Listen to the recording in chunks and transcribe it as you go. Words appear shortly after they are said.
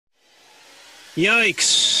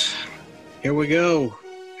Yikes. Here we go.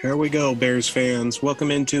 Here we go, Bears fans. Welcome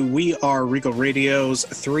into We Are Regal Radio's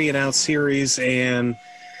 3 and Out series, and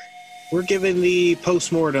we're giving the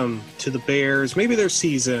postmortem to the Bears, maybe their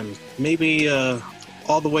season, maybe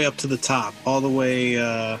all the way up to the top, all the way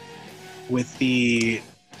with the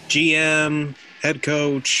GM, head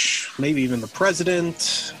coach, maybe even the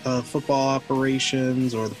president of football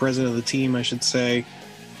operations, or the president of the team, I should say.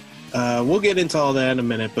 We'll get into all that in a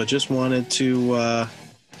minute, but just wanted to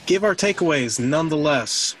give our takeaways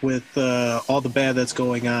nonetheless with all the bad that's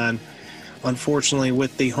going on. Unfortunately,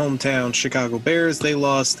 with the hometown Chicago Bears, they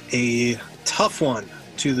lost a tough one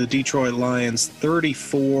to the Detroit Lions,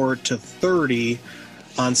 34-30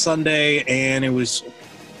 on Sunday, and it was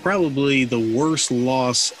probably the worst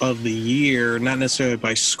loss of the year, not necessarily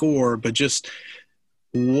by score, but just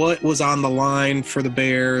what was on the line for the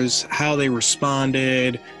Bears, how they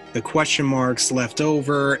responded, the question marks left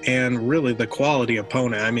over, and really the quality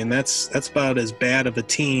opponent. I mean, that's about as bad of a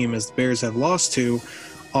team as the Bears have lost to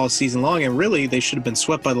all season long, and really they should have been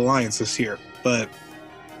swept by the Lions this year. But,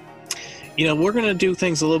 you know, we're going to do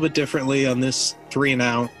things a little bit differently on this 3 and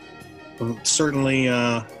Out. Certainly,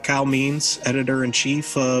 Kyle Means,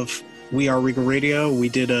 editor-in-chief of We Are Regal Radio, we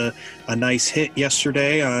did a nice hit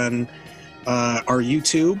yesterday on our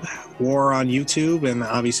YouTube, War on YouTube, and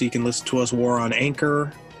obviously you can listen to us, War on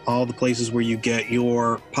Anchor, all the places where you get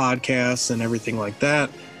your podcasts and everything like that.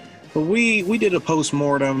 But we did a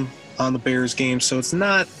post-mortem on the Bears game, so it's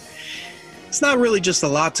not really just a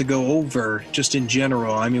lot to go over just in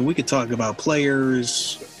general. I mean, we could talk about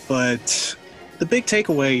players, but the big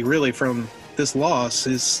takeaway really from this loss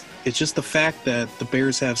is it's just the fact that the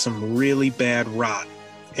Bears have some really bad rot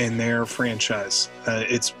in their franchise.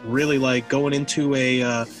 It's really like going into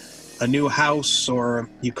a new house, or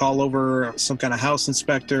you call over some kind of house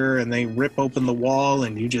inspector and they rip open the wall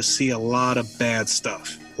and you just see a lot of bad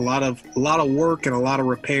stuff, a lot of work and a lot of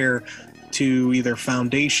repair to either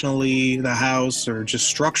foundationally the house or just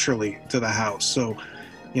structurally to the house. So,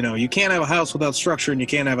 you know, you can't have a house without structure and you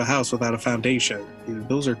can't have a house without a foundation.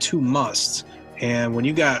 Those are two musts. And when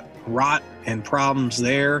you got rot and problems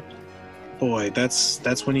there, boy,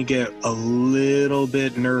 that's when you get a little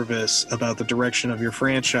bit nervous about the direction of your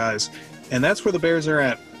franchise. And that's where the Bears are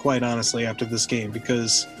at, quite honestly, after this game,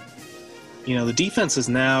 because, you know, the defense has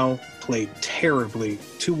now played terribly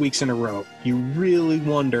 2 weeks in a row. You really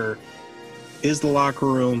wonder, is the locker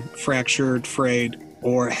room fractured, frayed,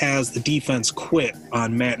 or has the defense quit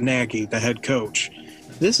on Matt Nagy, the head coach?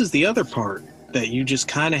 This is the other part that you just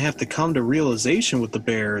kind of have to come to realization with the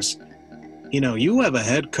Bears. You know, you have a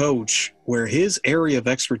head coach where his area of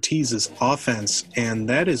expertise is offense, and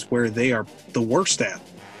that is where they are the worst at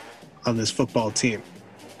on this football team.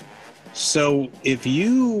 So if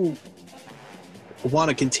you want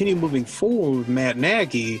to continue moving forward with Matt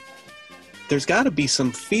Nagy, there's got to be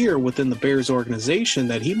some fear within the Bears organization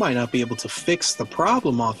that he might not be able to fix the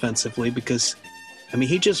problem offensively, because, I mean,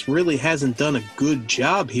 he just really hasn't done a good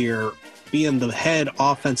job here being the head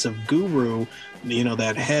offensive guru, you know,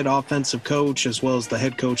 that head offensive coach as well as the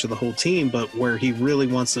head coach of the whole team. But where he really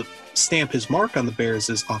wants to stamp his mark on the Bears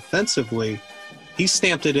is offensively. He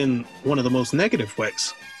stamped it in one of the most negative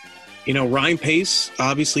ways. You know, Ryan Pace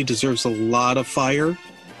obviously deserves a lot of fire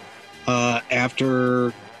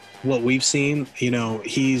after what we've seen. You know,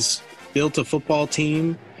 he's built a football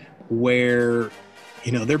team where,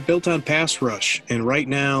 you know, they're built on pass rush, and right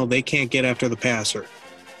now they can't get after the passer.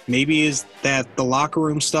 Maybe is that the locker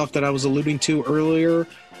room stuff that I was alluding to earlier,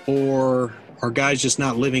 or are guys just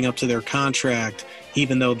not living up to their contract,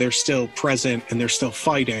 even though they're still present and they're still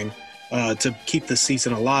fighting to keep the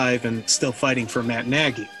season alive and still fighting for Matt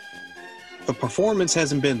Nagy? The performance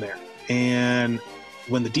hasn't been there. And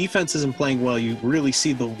when the defense isn't playing well, you really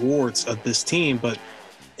see the warts of this team. But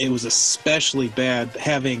it was especially bad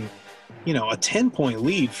having, you know, a 10-point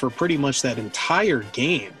lead for pretty much that entire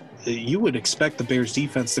game. You would expect the Bears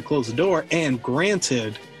defense to close the door, and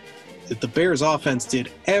granted that the Bears offense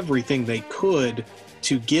did everything they could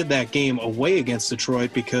to give that game away against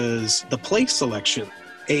Detroit, because the play selection,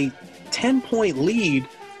 a 10-point lead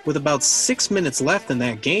with about 6 minutes left in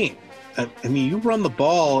that game. I mean, you run the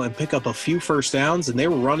ball and pick up a few first downs, and they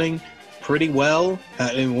were running pretty well.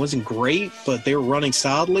 It wasn't great, but they were running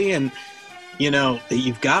solidly. And you know,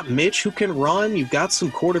 you've got Mitch who can run. You've got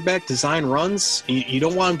some quarterback design runs. You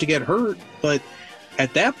don't want him to get hurt. But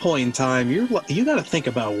at that point in time, you got to think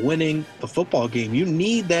about winning the football game. You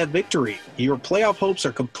need that victory. Your playoff hopes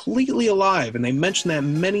are completely alive, and they mentioned that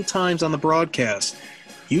many times on the broadcast.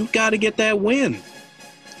 You've got to get that win.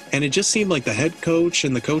 And it just seemed like the head coach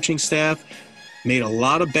and the coaching staff made a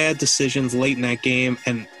lot of bad decisions late in that game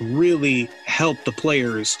and really helped the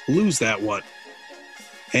players lose that one.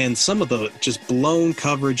 And some of the just blown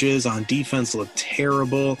coverages on defense looked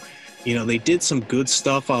terrible. You know, they did some good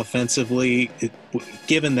stuff offensively,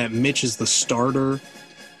 given that Mitch is the starter.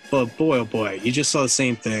 But boy, oh boy, you just saw the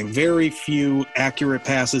same thing. Very few accurate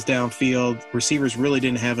passes downfield. Receivers really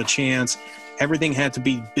didn't have a chance. Everything had to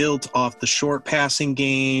be built off the short passing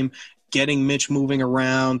game, getting Mitch moving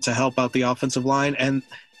around to help out the offensive line. And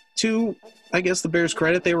to, I guess, the Bears'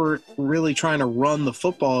 credit, they were really trying to run the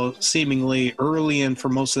football seemingly early and for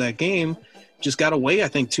most of that game. Just got away, I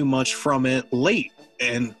think, too much from it late.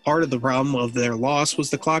 And part of the problem of their loss was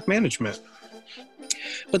the clock management.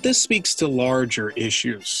 But this speaks to larger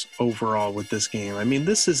issues overall with this game. I mean,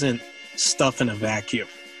 this isn't stuff in a vacuum.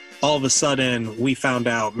 All of a sudden, we found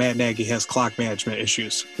out Matt Nagy has clock management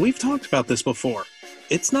issues. We've talked about this before.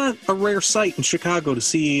 It's not a rare sight in Chicago to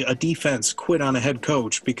see a defense quit on a head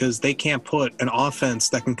coach because they can't put an offense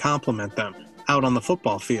that can complement them out on the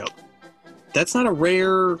football field. That's not a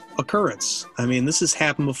rare occurrence. I mean, this has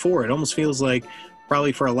happened before. It almost feels like,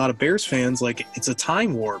 probably for a lot of Bears fans, like it's a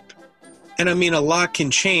time warp. And I mean, a lot can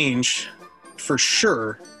change for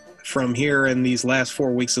sure from here in these last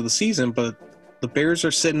 4 weeks of the season, but the Bears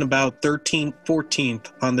are sitting about 13th,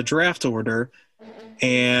 14th on the draft order,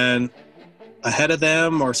 and ahead of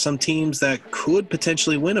them are some teams that could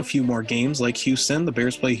potentially win a few more games, like Houston. The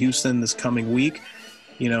Bears play Houston this coming week.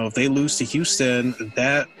 You know, if they lose to Houston,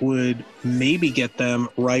 that would maybe get them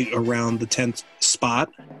right around the 10th spot.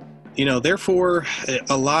 You know, therefore,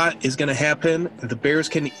 a lot is going to happen. The Bears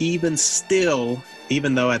can even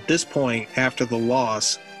though at this point, after the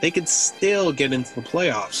loss, they could still get into the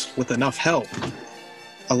playoffs with enough help.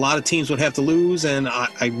 A lot of teams would have to lose, and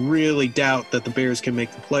I really doubt that the Bears can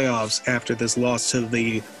make the playoffs after this loss to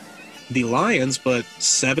the Lions, but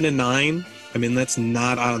 7-9, I mean, that's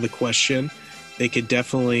not out of the question. They could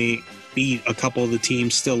definitely beat a couple of the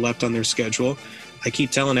teams still left on their schedule. I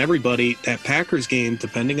keep telling everybody that Packers game,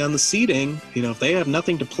 depending on the seeding, you know, if they have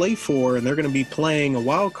nothing to play for and they're going to be playing a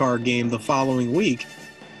wild card game the following week,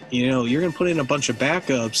 you know, you're going to put in a bunch of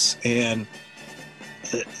backups, and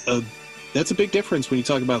that's a big difference when you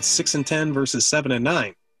talk about 6-10 versus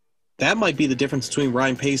 7-9. That might be the difference between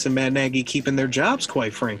Ryan Pace and Matt Nagy keeping their jobs,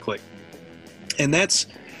 quite frankly. And that's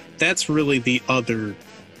really the other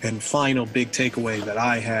and final big takeaway that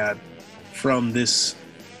I had from this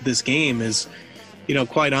game is, you know,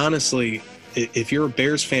 quite honestly, if you're a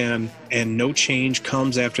Bears fan and no change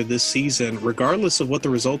comes after this season, regardless of what the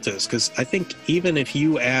result is, because I think even if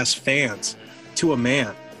you ask fans to a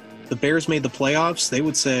man, the Bears made the playoffs, they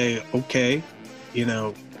would say, okay, you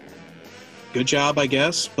know, good job, I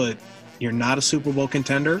guess, but you're not a Super Bowl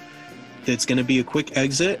contender. It's going to be a quick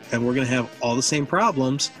exit, and we're going to have all the same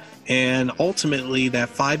problems. And ultimately, that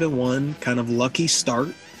 5-1 kind of lucky start,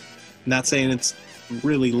 not saying it's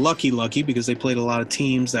really lucky because they played a lot of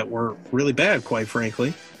teams that were really bad, quite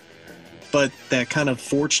frankly, but that kind of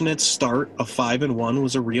fortunate start of 5-1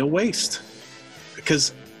 was a real waste.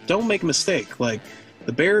 Because don't make a mistake, like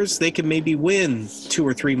the Bears, they can maybe win 2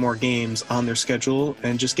 or 3 more games on their schedule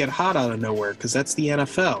and just get hot out of nowhere, because that's the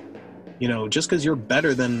NFL. You know, just because you're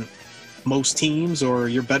better than most teams or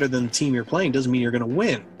you're better than the team you're playing doesn't mean you're going to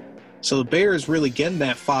win. So the Bears really getting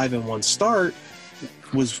that 5-1 start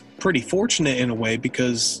was pretty fortunate in a way,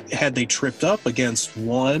 because had they tripped up against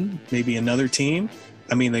one, maybe another team,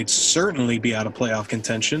 I mean, they'd certainly be out of playoff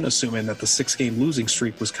contention, assuming that the 6-game losing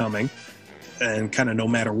streak was coming, and kind of no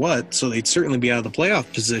matter what. So they'd certainly be out of the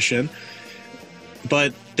playoff position,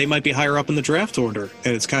 but they might be higher up in the draft order.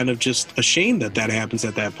 And it's kind of just a shame that that happens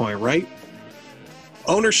at that point, right?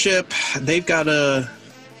 Ownership, they've got to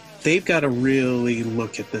really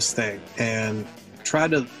look at this thing and try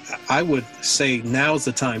to, I would say now's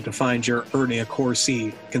the time to find your Ernie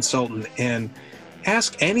Accorsi consultant and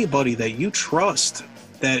ask anybody that you trust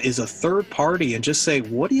that is a third party and just say,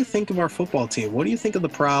 what do you think of our football team? What do you think of the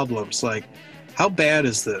problems? Like, how bad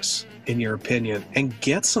is this in your opinion? And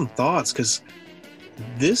get some thoughts, because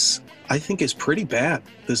this, I think, is pretty bad,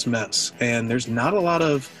 this mess. And there's not a lot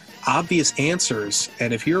of obvious answers.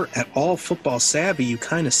 And if you're at all football savvy, you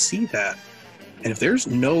kind of see that. And if there's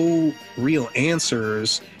no real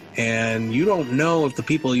answers and you don't know if the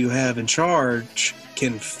people you have in charge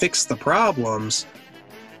can fix the problems,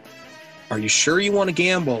 are you sure you want to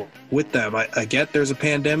gamble with them? I get there's a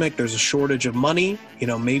pandemic, there's a shortage of money. You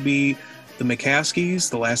know, maybe the McCaskies,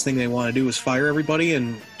 the last thing they want to do is fire everybody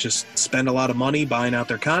and just spend a lot of money buying out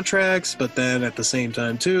their contracts. But then at the same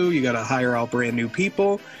time, too, you got to hire out brand new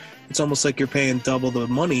people. It's almost like you're paying double the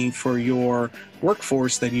money for your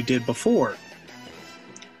workforce than you did before.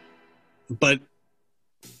 But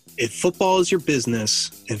if football is your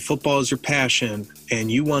business and football is your passion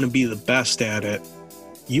and you want to be the best at it,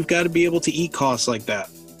 you've got to be able to eat costs like that.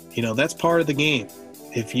 That's part of the game.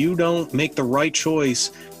 If you don't make the right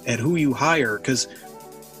choice at who you hire, because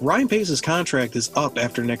Ryan Pace's contract is up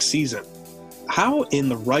after next season. How in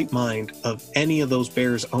the right mind of any of those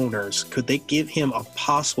Bears owners could they give him a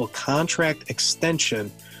possible contract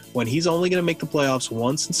extension when he's only going to make the playoffs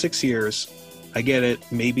once in 6 years? I get it,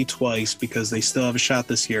 maybe twice because they still have a shot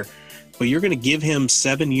this year. But you're going to give him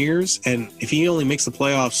 7 years, and if he only makes the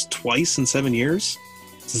playoffs twice in 7 years,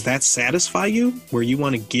 does that satisfy you where you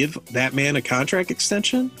want to give that man a contract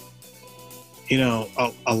extension?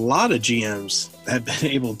 A lot of GMs have been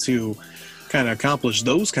able to kind of accomplish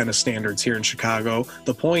those kind of standards here in Chicago.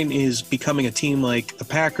 The point is becoming a team like the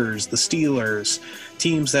Packers, the Steelers,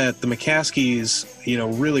 teams that the McCaskies,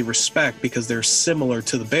 really respect because they're similar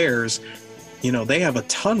to the Bears. They have a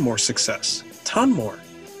ton more success, ton more.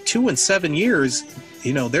 2 and 7 years,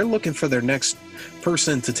 they're looking for their next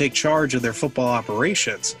person to take charge of their football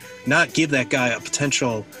operations, not give that guy a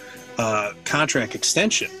potential contract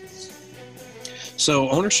extension. So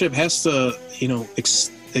ownership has to,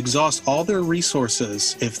 exhaust all their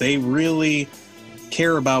resources if they really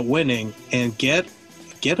care about winning and get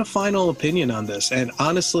a final opinion on this. And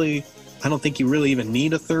honestly, I don't think you really even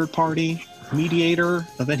need a third-party mediator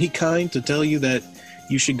of any kind to tell you that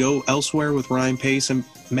you should go elsewhere with Ryan Pace and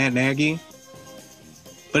Matt Nagy.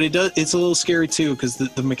 But it's a little scary too, because the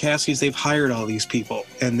McCaskies, they've hired all these people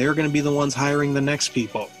and they're going to be the ones hiring the next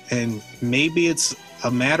people. And maybe it's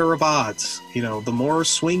a matter of odds. The more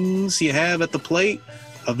swings you have at the plate,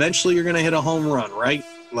 eventually you're going to hit a home run, right?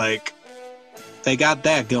 Like, they got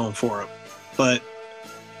that going for them. But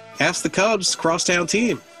ask the Cubs, crosstown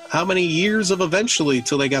team, how many years of eventually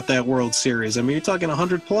till they got that World Series? I mean, you're talking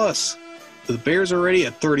 100 plus. The Bears are already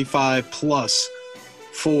at 35 plus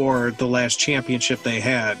for the last championship they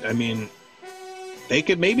had. I mean, they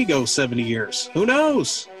could maybe go 70 years. Who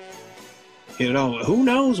knows? Who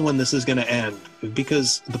knows when this is going to end?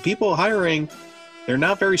 Because the people hiring, they're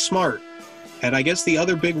not very smart. And I guess the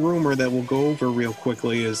other big rumor that we'll go over real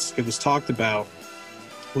quickly is it was talked about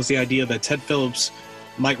was the idea that Ted Phillips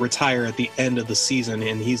might retire at the end of the season,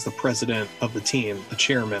 and he's the president of the team, the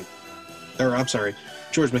chairman.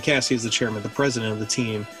 George McCaskey is the chairman. The president of the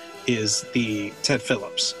team is the Ted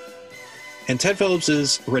Phillips. And Ted Phillips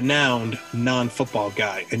is renowned non-football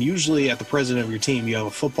guy. And usually at the president of your team, you have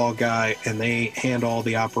a football guy, and they handle all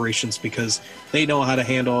the operations because they know how to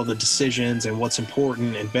handle all the decisions and what's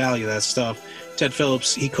important and value that stuff. Ted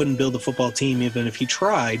Phillips, he couldn't build a football team even if he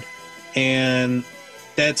tried. And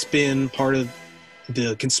that's been part of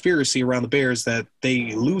the conspiracy around the Bears, that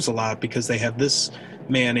they lose a lot because they have this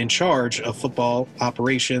man in charge of football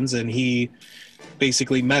operations, and he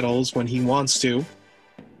basically meddles when he wants to.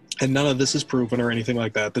 And none of this is proven or anything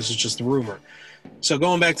like that. This is just a rumor. So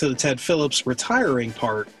going back to the Ted Phillips retiring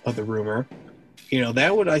part of the rumor,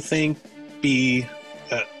 that would, I think, be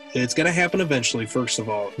it's going to happen eventually, first of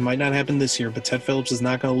all. It might not happen this year, but Ted Phillips is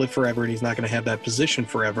not going to live forever, and he's not going to have that position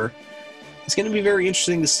forever. It's going to be very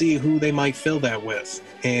interesting to see who they might fill that with.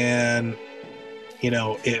 And,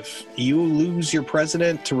 if you lose your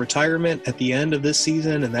president to retirement at the end of this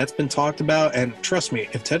season, and that's been talked about, and trust me,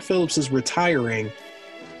 if Ted Phillips is retiring,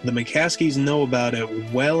 the McCaskies know about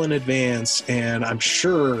it well in advance, and I'm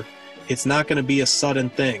sure it's not going to be a sudden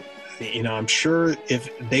thing. I'm sure if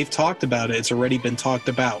they've talked about it, it's already been talked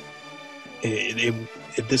about.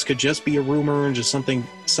 This could just be a rumor and just something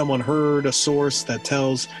someone heard, a source that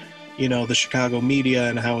tells the Chicago media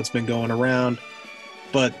and how it's been going around.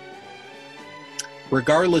 But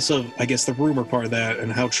regardless of, I guess, the rumor part of that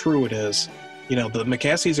and how true it is, the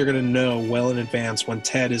McCaskies are going to know well in advance when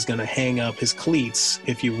Ted is going to hang up his cleats,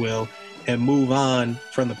 if you will, and move on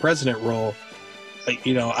from the president role.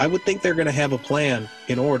 I would think they're going to have a plan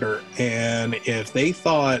in order. And if they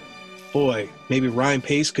thought, boy, maybe Ryan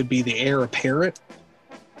Pace could be the heir apparent,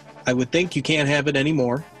 I would think you can't have it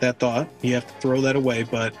anymore, that thought. You have to throw that away.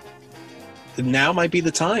 But now might be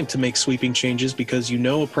the time to make sweeping changes because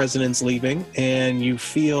a president's leaving and you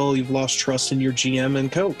feel you've lost trust in your GM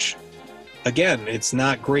and coach. Again, it's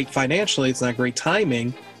not great financially, it's not great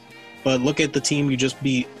timing, but look at the team you just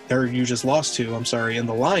lost to, in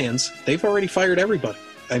the Lions. They've already fired everybody.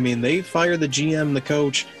 I mean, they fired the GM, the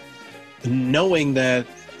coach, knowing that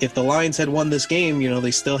if the Lions had won this game,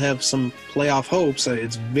 they still have some playoff hopes.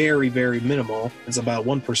 It's very, very minimal. It's about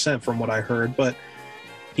 1% from what I heard, but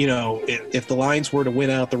if the Lions were to win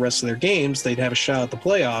out the rest of their games, they'd have a shot at the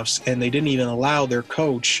playoffs, and they didn't even allow their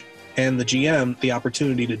coach and the GM the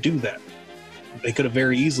opportunity to do that. They could have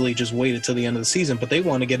very easily just waited till the end of the season, but they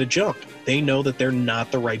want to get a jump. They know that they're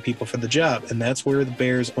not the right people for the job, and that's where the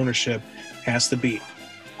Bears ownership has to be.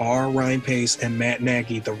 Are Ryan Pace and Matt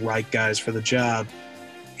Nagy the right guys for the job?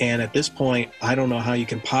 And at this point, I don't know how you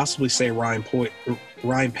can possibly say Ryan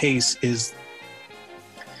Pace is.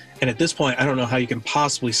 And at this point, I don't know how you can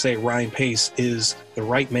possibly say Ryan Pace is the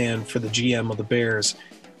right man for the GM of the Bears.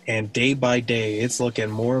 And day by day, it's looking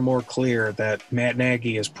more and more clear that Matt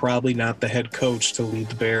Nagy is probably not the head coach to lead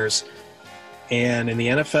the Bears. And in the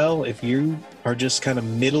NFL, if you are just kind of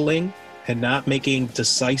middling and not making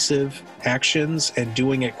decisive actions and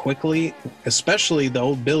doing it quickly, especially the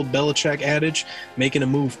old Bill Belichick adage, making a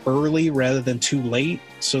move early rather than too late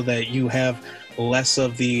so that you have less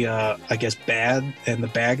of the, bad and the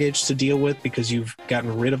baggage to deal with because you've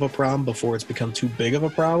gotten rid of a problem before it's become too big of a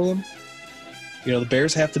problem. You know, the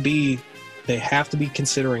Bears have to be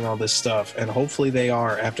considering all this stuff, and hopefully they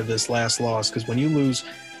are after this last loss, because when you lose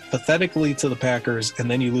pathetically to the Packers and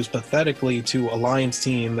then you lose pathetically to a Lions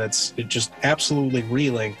team that's just absolutely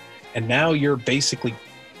reeling, and now you're basically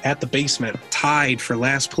at the basement tied for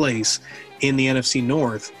last place in the NFC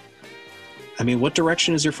North. I mean, what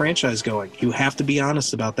direction is your franchise going? You have to be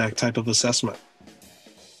honest about that type of assessment.